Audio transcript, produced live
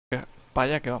para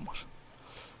allá que vamos.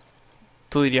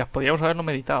 Tú dirías, podríamos haberlo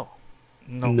meditado.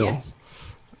 No.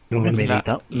 No,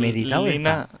 meditado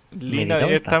Lina Meditado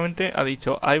directamente ha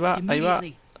dicho, ahí va,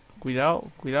 cuidado,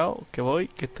 que voy,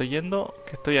 que estoy yendo,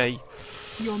 que estoy ahí.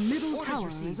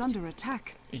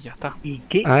 Y ya está. ¿Y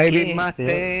qué es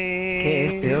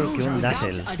peor que un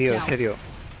Dazzle? Tío, en serio,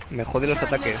 me jode los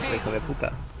ataques, hijo de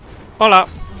puta. Hola.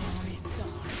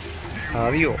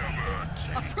 Adiós.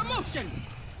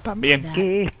 También.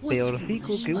 ¿Qué es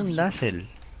peorcico que un Dazzle?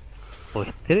 Pues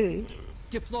 3.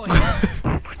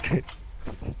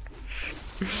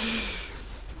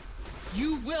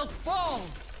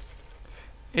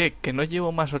 Que no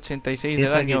llevo más 86 de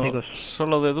daño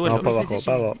solo de duelo. No, para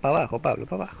abajo, Pablo,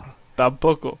 para abajo.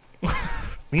 Tampoco.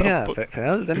 Mira,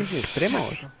 Fernando, también tienes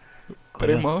Prehmohs.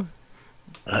 Prehmohs.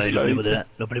 A ver, los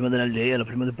primos de la aldea, los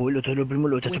primos del pueblo, todos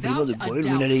los chachos primos del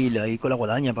pueblo, mira ahí con la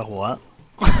guadaña para jugar.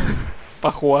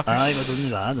 Para jugar. Ay,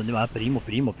 ¿dónde vas? Primo,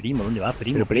 ¿dónde vas?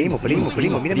 Pero primo,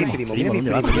 mira mi primo,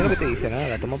 mira lo que te dice,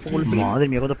 nada, toma un poco el primo. Madre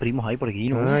mía, cuántos primos hay por aquí,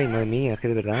 ¿no? Ay, madre mía, es que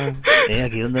de verdad.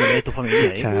 Aquí donde ves tu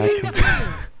familia, Chacho.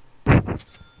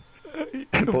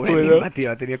 Pobre Nima,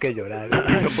 tío, ha tenido que llorar.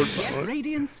 Por favor. Ay,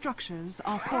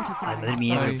 madre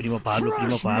mía, mi primo Pablo,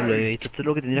 esto es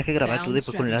lo que tendrías que grabar tú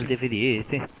después con el Alt F10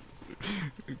 este.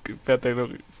 Espérate,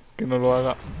 que no lo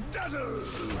haga.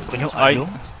 Coño, ay.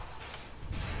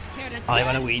 Ahí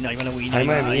va la win. Ay,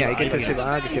 madre mía, hay que se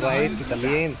va este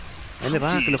también. ¿Dónde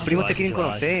vas? Que los primos te quieren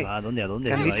conocer. ¿A dónde?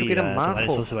 Te han dicho que eran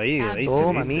majos.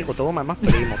 Toma, amigo, toma, más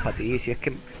primos para ti. Si es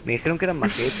que me dijeron que eran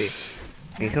majetes.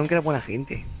 Me dijeron que era buena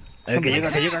gente. Que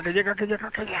llega.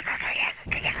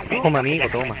 Toma, amigo,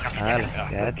 toma.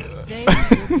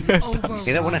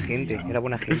 Era buena gente el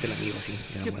amigo, sí.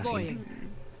 Era buena gente.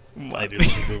 Ay, pero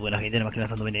si buena gente, nada más que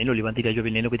lanzando veneno. Le iban a tirar yo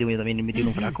veneno que tengo yo también metido en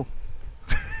un frasco.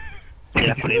 De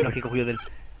las culebras que he cogido de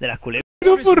las culebras.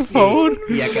 Pero por favor.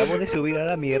 Y acabo de subir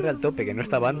ahora mi R al tope, que no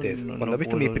estaba antes. Cuando he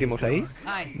visto mis primos ahí,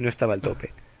 no estaba al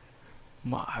tope.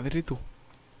 Madre tú.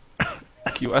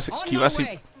 Que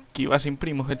iba sin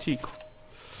primos el chico.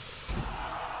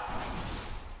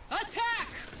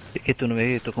 Es que tú no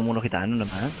ves esto como unos gitanos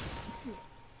nomás.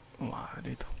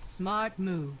 Madre tú. Smart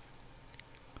move.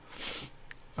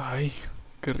 Ay,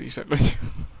 qué risa, coño.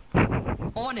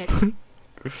 On it.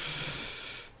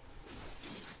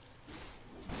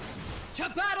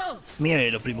 Mira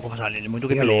los primos cómo salen, en el momento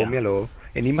que pelea. Míralo.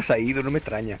 Enigma se ha ido, no me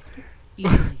extraña.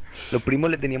 Los primos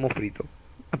le teníamos frito.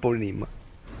 A pobre Enigma.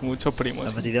 Muchos primos.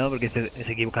 La partida porque se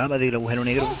equivocaba del agujero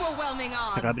negro.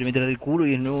 Sacaba primero del culo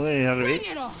y no es al revés.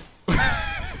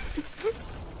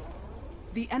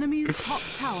 The enemy's top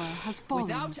tower has fallen.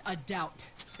 Without a doubt.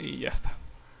 Y ya está.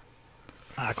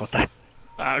 A acotar.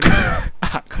 A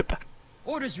acotar.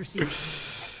 Orders received.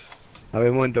 A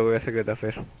ver, un momento que voy a hacer que te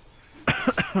hacer.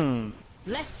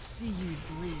 Let's see you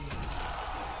bleed.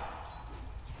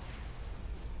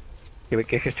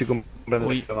 Que es que estoy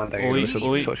comprando esta banda, que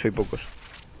soy pocos.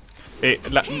 Help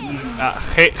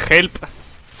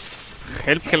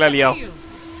que la ha liado.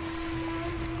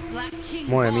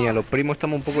 Madre mía, los primos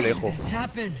estamos un poco lejos.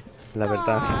 La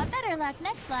verdad.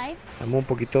 Estamos un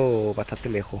poquito bastante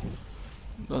lejos.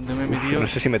 ¿Dónde me he metido? No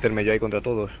sé si meterme yo ahí contra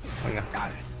todos. Venga.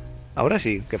 Ahora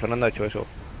sí, que Fernando ha hecho eso.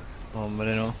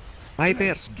 Hombre, no.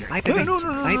 Viper, ven. Viper,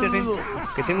 ven.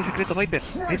 Que tengo un secreto, Viper.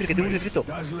 Que tengo un secreto.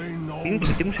 Ven,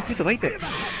 que tengo un secreto, Viper.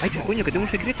 Viper, coño, que tengo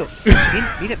un secreto. Ven,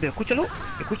 mira, pero escúchalo. No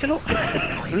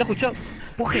lo he escuchado.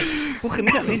 Puje,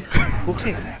 mira, ven.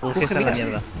 Puje,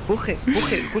 mira. Puje,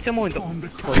 escucha un momento.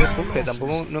 Joder, Puje,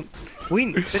 tampoco, no.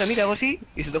 Win, espera, mira, hago así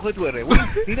y se te jode tu R. Win,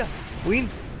 mira. Win,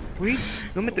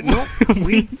 no me... No,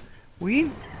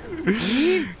 Win.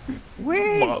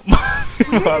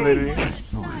 Madre mía.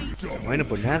 Bueno,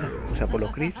 pues nada, o sea, por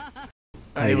los Chris.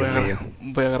 Ahí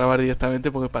voy a grabar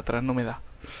directamente porque para atrás no me da.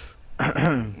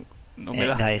 No me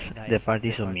da. Guys, the party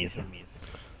is on me.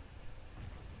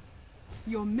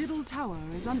 Your middle tower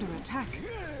is under attack.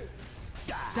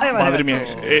 Madre mía.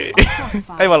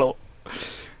 Ahí va lo.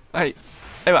 Ahí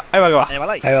va que va.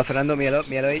 Ahí va, Fernando, míralo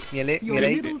ahí.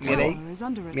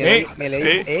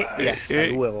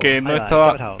 Luego. Que no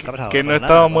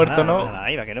estaba muerto, ¿no?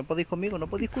 Ahí va, que no podéis conmigo, no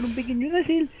podéis con un pequeño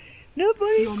Dazzle. No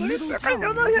podéis con un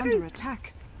pequeño Dazzle.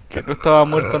 Que no estaba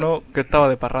muerto, no, que estaba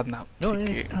de parranda. No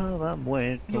estaba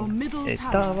muerto,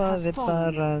 estaba de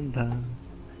parranda.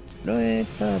 No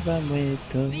estaba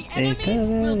muerto,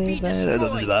 estaba de parranda.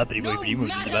 ¿Dónde va, primo?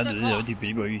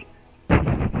 Primo ahí.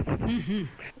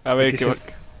 A ver,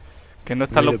 que no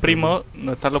están los primos, y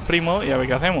a ver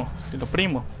qué hacemos. Si los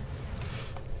primos.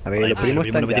 A ver, los primos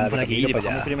están ya, por aquí, le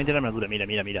bajamos previamente la armadura,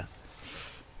 mira.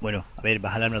 Bueno, a ver,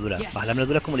 baja la armadura. Baja la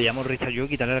armadura es como le llamo Richard yo,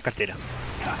 quitarle la cartera.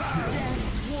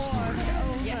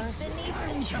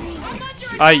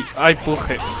 Ay, ay,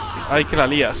 Puje. Ay, que la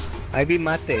lías. Ay, Big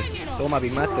Master. Toma,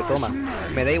 Big Master, toma.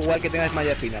 Me da igual que tengas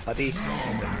malla fina, para ti.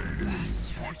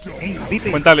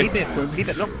 Viper, Cuéntale.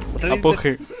 Viper, no. Otra A vez,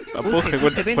 Puje. A Puje,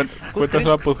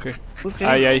 cuéntaselo a Puje. Puje,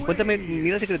 Ay, ay. Cuéntame,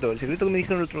 mira el secreto que me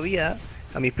dijeron el otro día,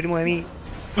 a mis primos de mí,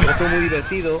 que fue muy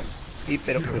divertido,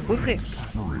 pero Puje,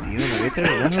 no, tío, no voy a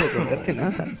tener ganas de contarte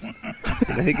nada.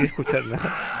 Que nadie quiere escuchar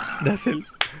nada. Dasel,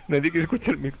 nadie quiere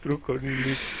escuchar mis trucos, ni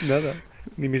nada,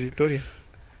 ni mis historias.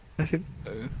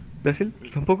 Dasel,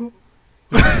 ¿tampoco?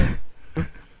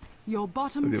 Your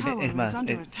bottom tower Es más, is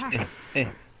under attack.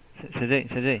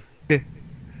 CJ, ¿Qué?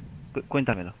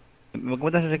 cuéntamelo. ¿Me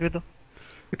cuentas el secreto?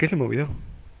 Es que se me olvidó.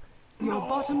 Your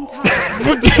bottom tower.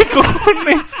 ¿Por qué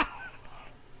cojones?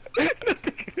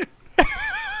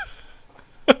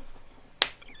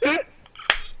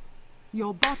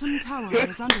 Your bottom tower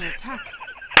is under attack.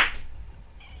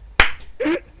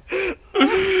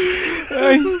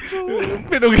 Ay,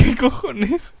 pero qué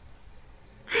cojones.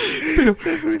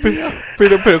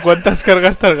 Pero ¿cuántas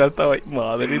cargas te has gastado ahí?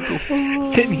 Madre tú.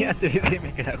 Tenía 13,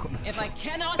 me queda con... If I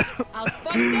cannot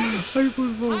outfund them,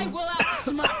 I will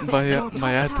outsmart them.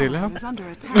 Vaya Top tela. tower is under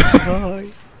attack.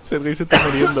 Ay, Sergei se está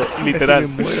muriendo, literal.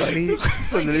 me muero ahí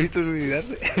cuando le he visto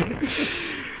suicidarse.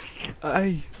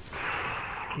 Ay.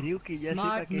 Creo que ya sé Smart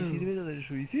para qué move. sirve lo del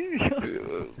suicidio.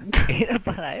 Era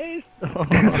para esto.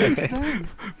 Let's burn.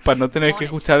 Para no tener que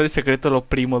escuchar el secreto de los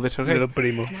primos de De Sergei. los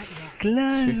primos. Not yet.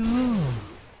 Claro. Sí.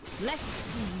 Let's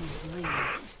see you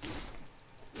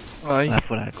bleed. Ay, Ah,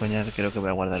 fuera de coña, creo que voy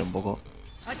a guardar un poco.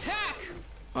 Attack!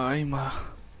 ay, ma.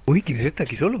 Uy, ¿quién es este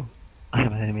aquí solo? Ay,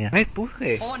 madre mía. Ah, es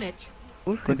Puje. On it.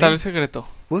 Puje, Cuéntale ven. el secreto.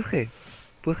 Puje, ven.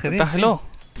 Cuéntaselo.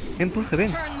 Ven, Puje,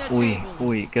 ven. Turn the Uy, tables.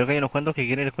 uy, creo que hay unos cuantos que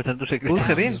quieren escuchar tu secreto.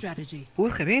 Puje, ven. Strategy.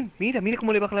 Puje, ven. Mira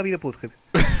cómo le baja la vida a Puje.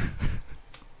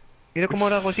 Mira cómo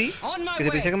ahora hago así. On my Que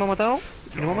se pensaba way. que me ha matado.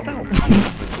 Y no me ha matado.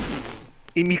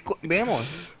 Y mis...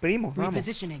 Veamos, primo, vamos.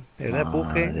 Repositioning. De verdad,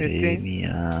 Puje, Madre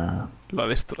mía. Lo ha No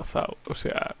destrozado. O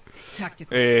sea,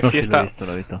 Tactical. sé, fiesta.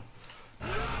 lo he visto.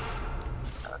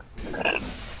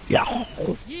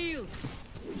 Yield.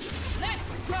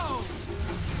 Let's go.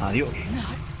 Adiós.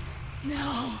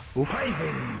 No. Uf.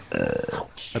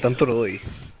 A tanto lo doy.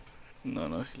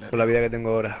 No, si la... Con la vida que tengo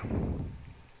ahora.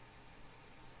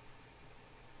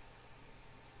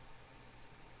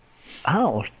 Ah,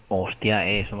 hostia,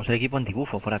 somos el equipo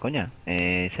antibufo, fuera coña.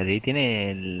 Sergei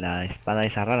tiene la espada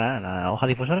esa rara, la hoja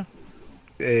difusora.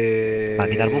 ¿Para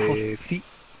quitar bufos? Sí.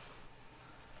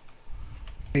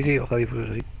 Sí, hoja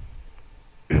difusora, sí.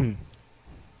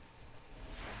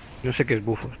 No sé qué es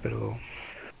bufos, pero...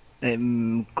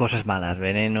 Cosas malas,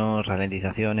 venenos,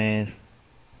 ralentizaciones.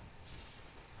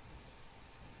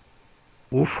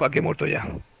 Uf, aquí he muerto ya.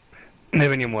 Me he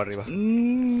venido muy arriba.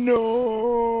 ¡No!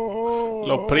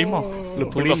 Los primos.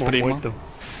 Tú los primos. muerto.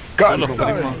 Tú los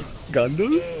primos.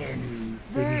 ¿Gandalf?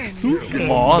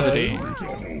 Madre.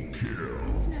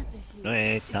 No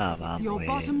estaba Your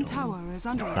bottom muerto. tower is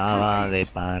under Estaba attack. de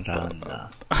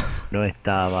parranda. No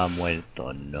estaba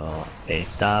muerto, no.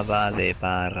 Estaba de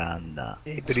parranda.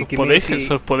 Pero ¿y qué me- qué-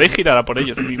 Os podéis girar a por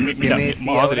ellos. qué Mira, me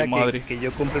decía ahora madre. que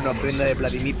yo compre una prenda de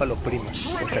Vladimir para los primos?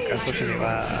 Por si acaso se me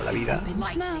va la vida.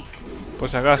 Por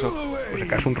si acaso. Por si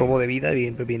acaso un robo de vida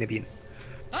siempre viene bien.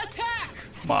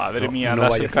 Attack! Madre No, mía, no das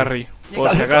vaya el a ser. carry.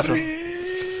 Por si acaso.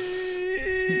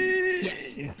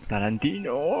 Yes.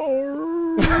 Tarantino.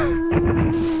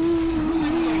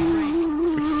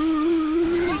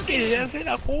 ¿Qué hace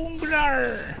la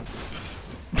jungla?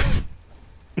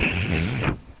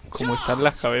 ¿Cómo están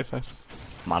las cabezas?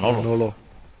 Manolo.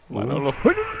 Manolo.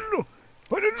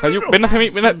 Sayu, ven hacia mí,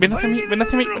 ven hacia mí, ven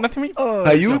hacia mí, ven hacia mí.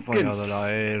 Ayuken. Se ha fallado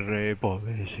la R,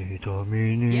 pobrecito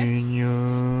mi Yes.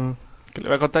 niño. Que le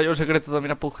voy a contar yo el secreto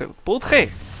también a Pudge. ¡Pudge!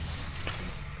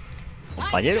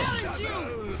 Compañero.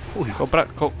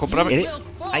 Cómprame. Eres-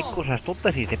 Hay cosas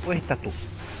tontas y después estás tú.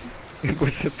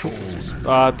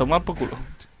 A tomar por culo.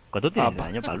 ¿Cuánto tienes de Apa.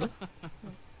 daño, Pablo?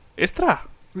 ¿Extra?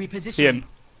 Repositioning. 100.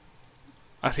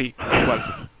 Así,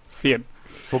 igual. 100.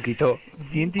 Poquito.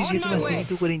 117 On my más way.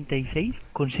 146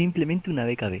 con simplemente una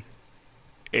BKB.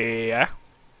 Y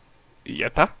ya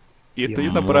está. Y estoy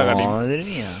yendo por Agalim. Madre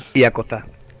mía. Y acota.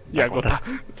 Ya cota.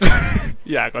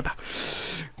 Ya cota.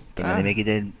 Que nadie me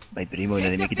quite el... Ay, primo, y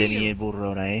nadie me quite ni el burro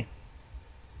ahora,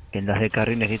 Que el de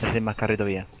carry necesita ser más carry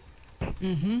todavía.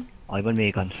 Mm-hmm. Ahí va el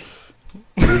Medicans.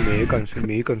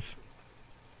 Mecans.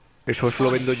 Eso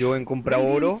lo vendo yo en compra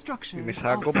oro y me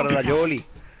saco para la Yoli.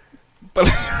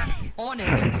 On it.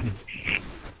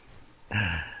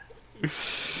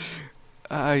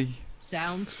 Ay.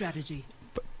 Sound strategy.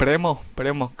 Premo.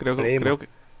 Creo Premo. que...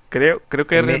 Creo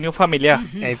que es reunión familiar.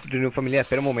 Reunión familiar,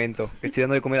 espera un momento. Que estoy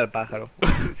dando de comer al pájaro.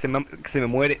 Se me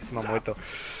muere, se me ha muerto.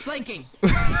 Flanking.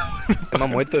 Se me ha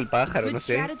muerto el pájaro, no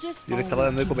sé. Yo le estaba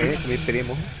dando de comer, que me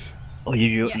esperemos. Oye,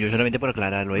 yo solamente por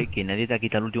aclararlo, que nadie te ha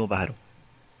quitado el último pájaro.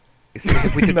 Ese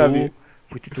fuiste Nadie. tú.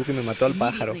 Fuiste tú que me mató al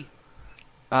pájaro.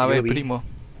 A Yo ver, lo vi. primo.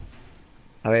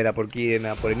 A ver, ¿a por quién?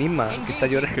 ¿A por Enigma? Que está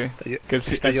llorando. ¿Qué? Que el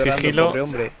Está llorando, sigilo- pobre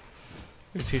hombre.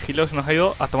 El sigilo se nos ha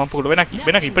ido a tomar por culo. Ven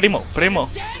aquí, primo.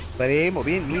 Veremos,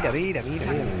 bien, mira.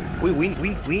 Uy, Win,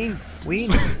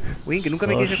 que nunca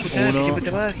me quieres escuchar, que siempre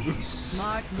te vas.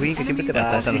 Win, que siempre te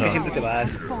vas, que siempre te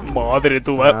vas. Madre,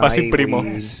 tú vas sin Ay, primo.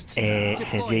 Win.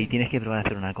 Sergey, tienes que probar a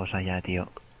hacer una cosa ya, tío.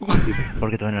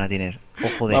 Porque todavía no la tienes.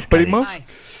 Ojo de ¿Más Scadi. primos?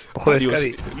 Ojo de Adiós,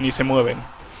 Scadi. ni se mueven.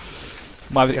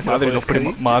 Madre, ¿Qué hace madre el los ojo de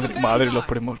primos, Scadi? madre los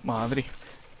primos, madre.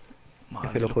 hace Madre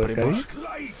el los ojo de primos.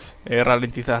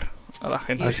 Ralentizar a la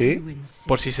gente. ¿Ah, sí?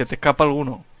 Por si se te escapa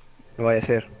alguno. No vaya a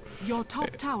ser. Your top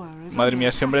tower is Madre under mía,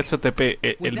 ese hombre ha hecho TP.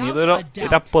 El miedo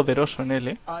era poderoso en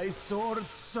él,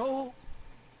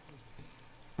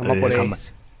 Vamos por él.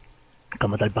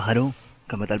 Cámate al pájaro.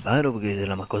 Cámate al pájaro, porque es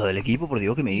la mascota del equipo, por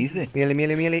Dios, ¿qué me dice?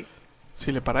 Mírale.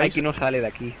 Si le Ay, paráis. que no sale de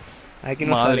aquí. Ay, que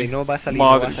no Madre. sale, no va a salir,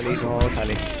 Madre. no sale.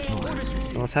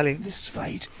 No sale.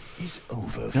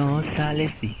 No sale,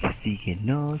 sigue,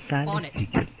 no sale,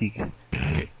 sigue.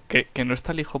 Que no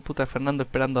está el hijo puta de Fernando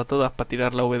esperando a todas para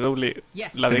tirar la W,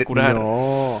 Yes. la de curar.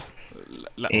 No.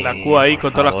 La Q ahí Por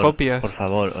con todas las favor, copias. Por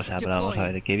favor, o sea, pero vamos a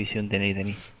ver, ¿qué visión tenéis de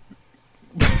mí?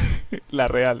 La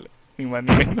real, ni más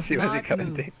ni menos. Sí,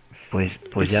 básicamente.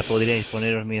 Pues ya podríais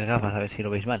poneros mis gafas a ver si lo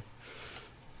veis mal.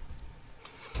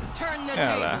 Turn the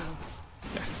Nada. tables.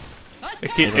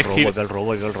 Es que, Ahí va el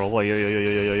robo,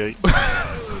 ay.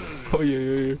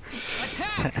 Oye.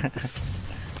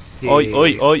 Sí,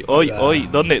 Hoy,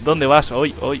 ¿dónde vas?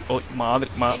 Hoy, madre.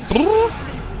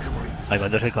 Ay,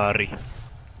 cuánto es el carry.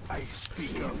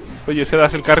 Oye, ese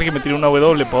das el carry que me tira una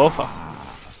W, pofa.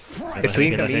 Estoy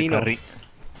en camino. Estoy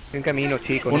en camino,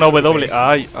 chicos. Una W,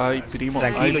 ay, primo.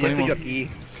 Tranquilo, ay, ya primo. estoy yo aquí.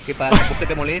 ¿Qué pasa? ¿Por qué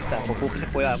te molesta? Pues que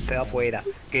se va afuera.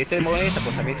 ¿Que te molesta?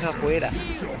 Pues también se va afuera.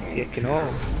 Si es que no.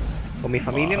 Con mi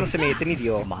familia no se mete ni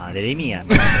Dios. Madre mía,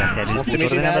 gracias No a se Dios, mete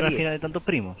ordenador al nadie. final de tantos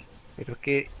primos. Pero es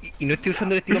que... Y no estoy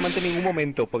usando el estilo mante en ningún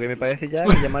momento. Porque me parece ya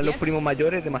que llamar a los primos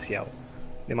mayores es demasiado.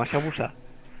 Demasiado abusar.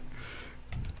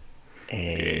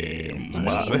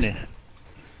 Madre.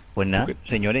 Pues nada, ¿Tú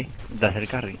señores, das el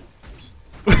carry.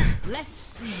 Let's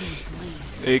see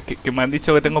you bleed. Que me han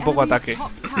dicho que tengo poco enemy's ataque.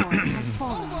 top tower has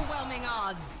fallen. Overwhelming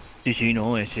odds. Sí,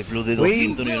 no, ese plus de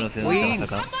Win, 200 yo no sé dónde se lo ha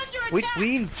sacado.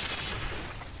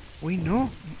 Win, no.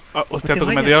 Ah, hostia, No te tú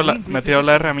que me ha vayas, tirado Win, me ha tirado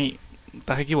la R a mí.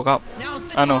 Te has equivocado. Now's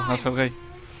the Ah, no, time. es ok.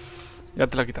 Ya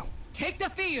te la he quitado. Take the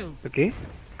field. ¿Qué?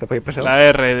 ¿Qué habéis pasado? La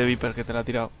R de Viper que te la ha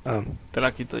tirado. Ah, Te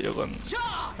la quito yo con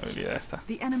la habilidad esta.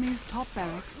 The enemy's top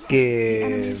barracks. Que- The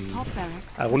enemy's top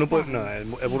barracks. alguno has puede...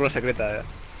 fallen. No, el burro secreta.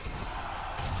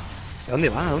 ¿A dónde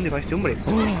va? ¿A dónde va este hombre?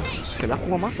 Se la ha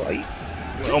jugado mazo ahí.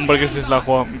 Hombre, que se la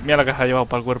juega. Mira la que se ha llevado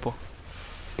para el cuerpo.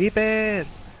 ¡Viper!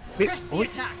 Press the Uy,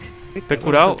 attack. ¿Te he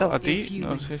curado a ti?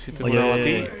 No sé si te he Oye, curado a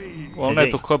ti. O a una de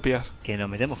Sergey. tus copias. Que nos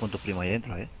metemos con tus primos ahí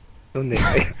dentro, ¿Dónde?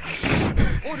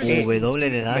 Orders W de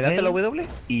 ¿Me das la Dagger W?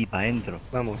 y pa' dentro.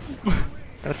 Vamos.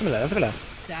 Lánzamela.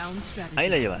 sound strategy. Ahí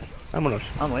la llevas. Vámonos.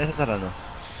 Vamos, ya se está tardando.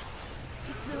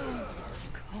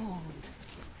 Cold.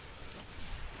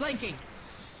 Flanking.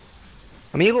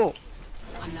 Amigo.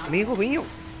 Amigo mío.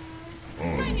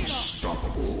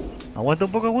 Aguanta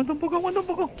un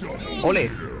poco.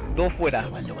 Ole. Dos fuera.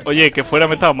 Oye, que fuera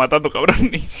me estaba matando,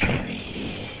 cabrón.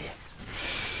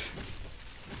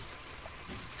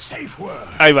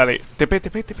 Ahí vale. TP.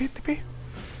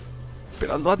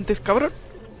 Esperando antes, cabrón.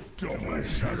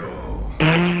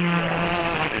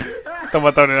 Te ha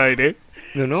matado en el aire, ¿eh?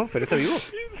 No, pero está vivo.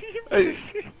 Ay.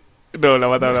 No, la ha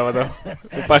matado.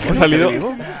 Para que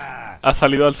ha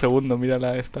salido al segundo,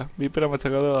 mírala esta. Viper ha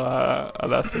machacado a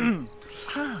Dash.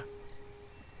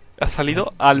 Ha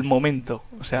salido al momento,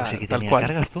 o sea, No sé qué tal tenía cual.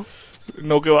 cargas tú.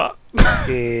 No, que va.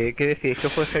 ¿Qué decís? ¿Qué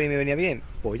juego que a mí me venía bien?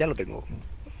 Pues ya lo tengo.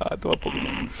 Ah, toma poco.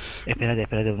 Espérate,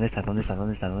 ¿dónde estás?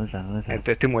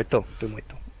 Estoy muerto.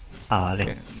 Ah, vale.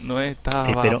 Que no estaba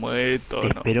Te espero- muerto, Te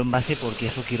no. espero en base porque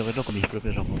eso quiero verlo con mis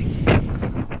propios ojos.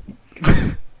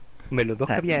 Hombre, los dos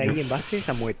que Ah, había yo- ahí en base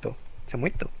se han muerto.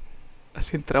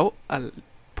 Has entrado al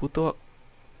puto...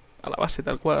 a la base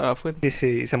tal cual, a la fuente.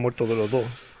 Sí, se han muerto de los dos.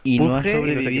 Y no ha Puzle y no sé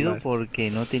qué sobrevivido más.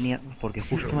 porque no tenía... Porque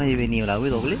justo me ha venido la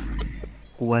W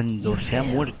cuando se ha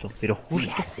muerto. Pero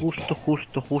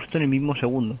justo en el mismo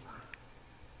segundo.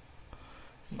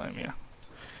 Madre mía.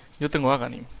 Yo tengo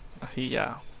Aghanim. Así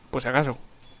ya... Por si acaso.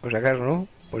 Por si acaso, ¿no?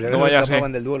 Por si No acaso vaya a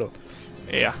escapaban ser. del duelo.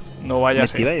 Ea, no vaya a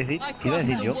Te iba a ser.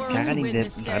 decir, yo que hagan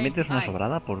realmente es una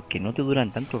sobrada porque no te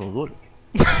duran tanto los duelos.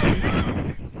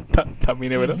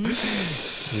 También es verdad. Muy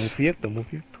cierto, muy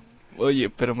cierto. Oye,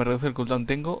 pero me reduce el cooldown.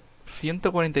 Tengo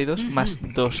 142 más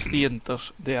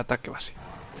 200 de ataque base.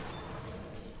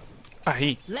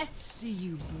 Ahí. Let's see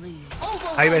you bleed.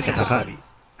 Ahí va ese Javi.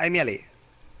 Ahí me ale.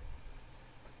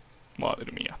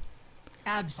 Madre mía.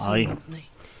 Absolutely.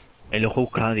 El ojo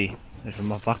Euskadi. Es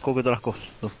más vasco que todas las cosas.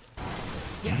 Tú.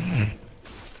 Yes.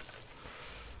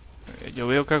 Yo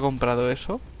veo que ha comprado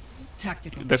eso.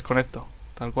 Tactical. Desconecto.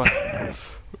 Tal cual.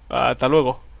 Hasta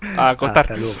luego. A acotar.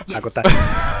 Hasta luego. Yes. A acotar.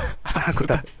 A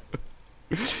acotar.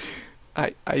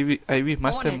 Ahí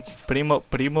Beastmaster. Primo,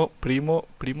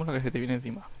 la que se te viene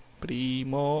encima.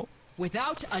 Primo.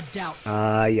 Without a doubt.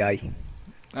 Ay, ay.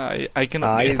 Hay que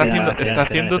no. Ay, Está espera,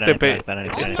 haciendo TP.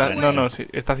 espera. No, sí.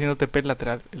 Está haciendo TP en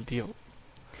lateral, el tío.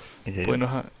 ¿En serio?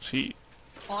 Bueno, sí.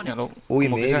 On it. Míralo, Uy,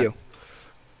 en como que se ha- medio.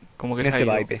 Como que Mira se ha ese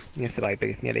ido. Viper. Mira ese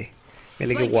Viper. Mírale.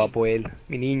 Mírale qué guapo él.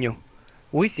 Mi niño.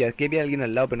 Uy, si aquí había alguien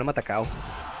al lado, pero no me ha atacado.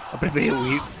 Ha preferido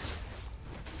huir.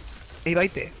 Hey,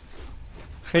 Viper.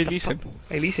 Hey, listen.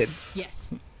 Hey, listen. Yes.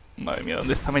 Madre mía,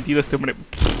 ¿dónde está metido este hombre?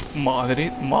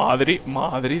 Madre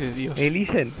de Dios. Hey,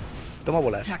 listen. Toma a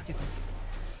volar. Tactical.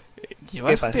 ¿Qué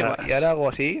Llevas, pasa? te vas. ¿Y ahora hago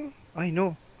así? Ay,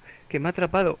 no. Que me ha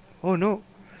atrapado. Oh, no.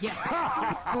 Yes.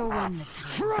 For when the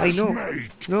time. Ay, no.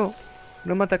 No.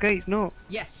 No me atacáis. No.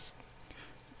 Yes.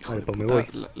 Hijo Vale, de pues me puta,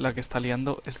 voy. la que está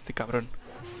liando es este cabrón.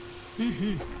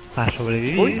 Para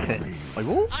sobrevivir, Uy. dice. Ay,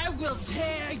 I will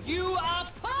tear you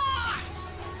apart.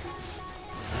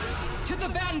 To the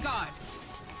vanguard.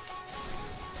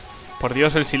 Por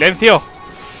Dios, el silencio.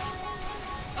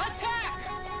 Attack.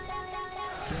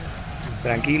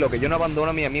 Tranquilo, que yo no abandono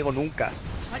a mi amigo nunca.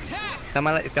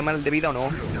 Attack. ¿Está mal de vida o no?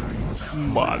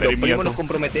 Madre Los mía. primos nos tú.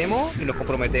 comprometemos y nos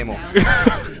comprometemos.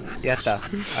 Ya está.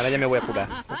 Ahora ya me voy a curar.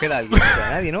 ¿O queda alguien? ¿No queda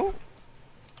nadie, no?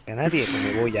 ¿Queda nadie? Pues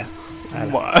me voy ya. Hala,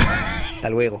 Ma- hasta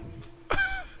luego.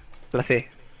 Placer.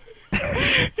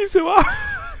 Y se va.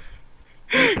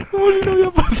 Como si no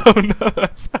había pasado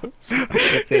nada,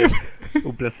 ¿sabes?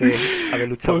 Un placer haber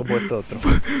luchado con vosotros.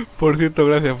 Por cierto,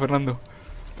 gracias, Fernando.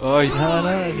 Ay,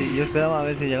 Nada, sí, yo esperaba a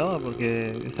ver si llegaba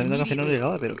porque estaba viendo que al final no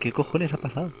llegaba, pero ¿qué cojones ha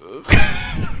pasado?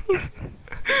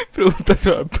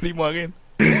 pregúntaselo al primo again.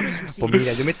 Pues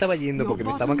mira, yo me estaba yendo porque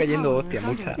me estaban cayendo hostias,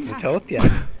 muchas hostias.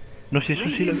 No sé, eso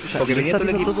sí lo... O sea, Porque yo venía todo el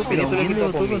sabía equipo- todo, venía pero todo el equipo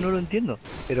viéndolo con todo mí. no lo entiendo.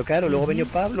 Pero claro, luego venido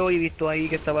Pablo y he visto ahí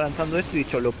que estaba lanzando esto y he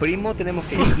dicho, los primos tenemos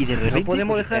que ir. Y de repente, no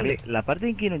podemos pues, a dejarle. ver, la parte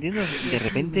en que no entiendo es de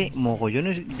repente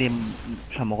mogollones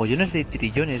de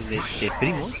trillones de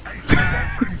primos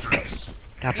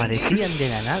que aparecían de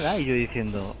la nada y yo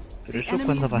diciendo, pero eso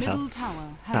cuando ha pasado.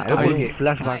 Ah, Claro, por porque- un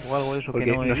flashback o algo de eso que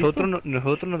Porque no he nosotros visto.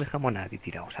 nosotros no dejamos a nadie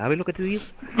tirado, ¿sabes lo que te digo?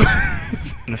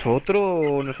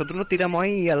 nosotros nos tiramos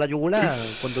ahí a la yugular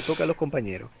cuando toca a los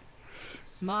compañeros.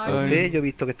 Smart. Entonces yo he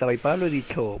visto que estaba ahí Pablo y he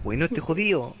dicho, bueno, este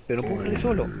jodido, pero no puedo dejarle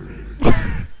solo.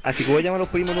 Así que voy a llamar a los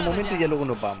primos en un momento y ya luego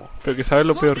nos vamos. Pero que sabes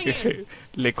lo peor que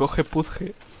le coge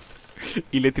Puzge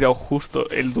y le he tirado justo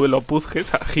el duelo a Puzge,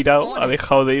 se ha girado, ha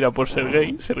dejado de ir a por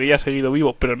Sergei. Sergei ha seguido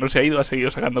vivo, pero no se ha ido, ha seguido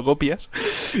sacando copias.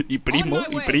 Y primo.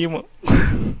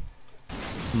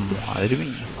 Madre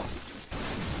mía.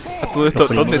 A todo esto, Los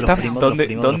primos, ¿dónde los estás? primos, ¿Dónde, los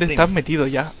primos, ¿dónde los estás primos. metido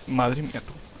ya? Madre mía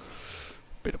tú.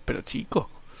 Pero chico.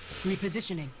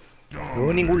 Repositioning. No,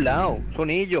 en ningún lado, son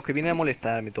ellos que vienen a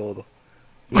molestarme todo.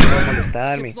 Vienen a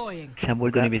molestarme. Deploying. Se han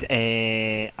vuelto enemigos.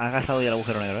 Ha gastado ya el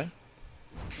agujero negro, ¿eh?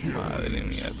 Madre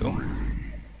mía tú.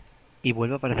 Y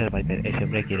vuelve a aparecer Viper. Ese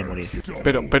hombre quiere morir.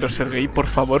 Pero Sergei, por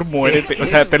favor, muérete. O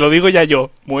sea, te lo digo ya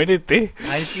yo. Muérete.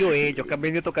 Han sido ellos que han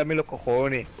venido a tocarme los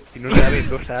cojones. Y no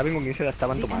saben con quién se la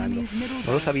estaban tomando.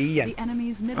 No lo sabían.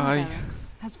 Ay.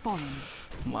 Has fallen.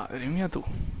 Madre mía tú.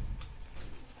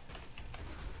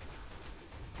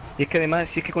 Y es que además,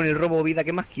 si es que con el robo de vida,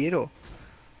 ¿qué más quiero?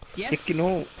 Si es Yes. que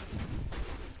no...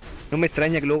 No me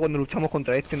extraña que luego cuando luchamos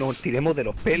contra este nos tiremos de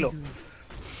los pelos. Easily.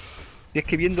 Y es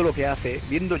que viendo lo que hace,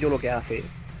 viendo yo lo que hace,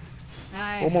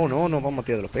 I ¿cómo no nos vamos a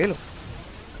tirar de los pelos?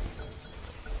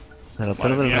 De los Madre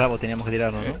pelos del mía. rabo teníamos que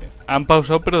tirarnos, ¿no? Han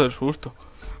pausado pero del susto.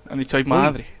 Han dicho, ay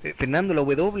madre. Uy, Fernando, la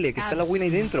W, que está la Win ahí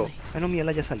dentro. Ah, no, mira,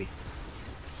 la ya salí.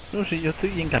 No, sí, yo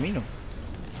estoy en camino.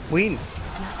 Win.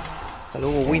 Hasta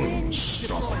luego, Win.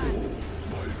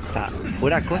 O sea,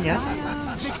 fuera coña,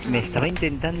 me estaba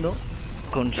intentando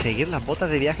conseguir las botas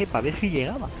de viaje para ver si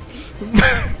llegaba.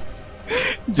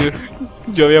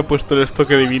 Yo había puesto el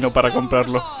estoque divino para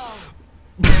comprarlo.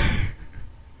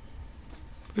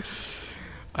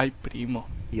 Ay, primo.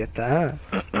 Y ya está.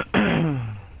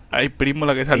 Ay, primo,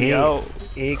 la que se ha liado.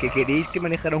 ¿Que queréis que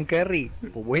manejara un carry?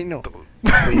 Pues bueno.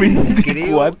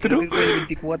 24. Creo que con el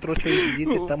 24, 8 y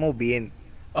 17 estamos bien.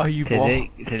 Ay, buah.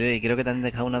 Creo que te han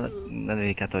dejado una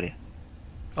dedicatoria.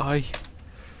 Ay.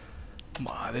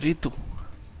 Madre tú.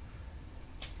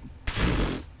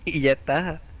 Y ya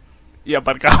está. Y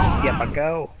aparcado. Y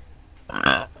aparcado.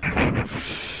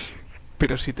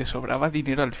 Pero si te sobraba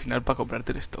dinero al final para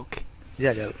comprarte el stock.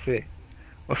 Ya lo sé.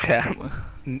 O sea,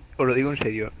 os lo digo en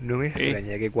serio, no me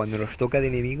extraña que cuando nos toca de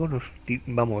enemigo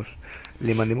vamos,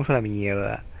 le mandemos a la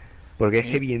mierda. Porque es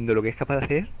que viendo lo que es capaz de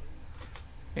hacer...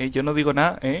 Yo no digo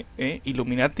nada,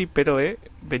 Illuminati, pero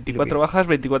 24 bajas,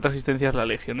 24 asistencias la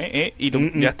Legion,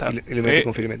 ya está. Illuminati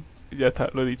confirmen. Ya está,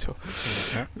 lo he dicho.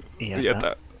 Y ya Ya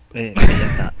está. está. Ya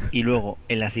está. Y luego,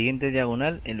 en la siguiente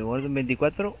diagonal, en lugar de un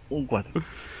 24, un 4.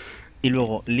 Y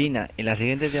luego, Lina, en la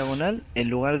siguiente diagonal, en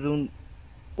lugar de un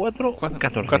 4, un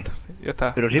 14. Ya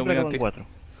está. Pero siempre Illuminati. con 4.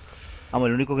 Vamos,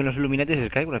 el único que no es Illuminati es el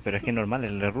Skyward, pero es que es normal,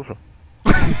 el de ruso.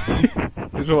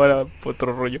 Eso va por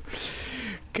otro rollo.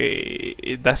 Que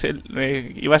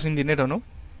ibas sin dinero, ¿no?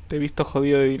 Te he visto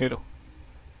jodido de dinero.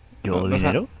 ¿Yo No,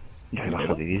 dinero? Yo iba ¿Dinero?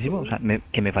 jodidísimo. O sea,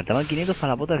 que me faltaban 500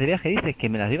 para las botas de viaje, dices, que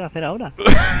me las iba a hacer ahora.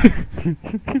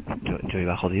 yo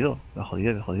iba jodido.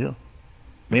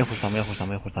 Muy ajustado. Me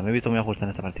he visto muy ajustado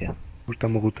en esta partida.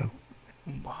 Me gusta.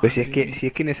 Madre Pues si es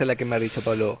que en esa es la que me ha dicho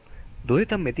Pablo, ¿dónde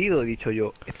te has metido? He dicho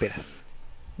yo, espera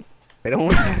un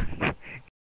momento.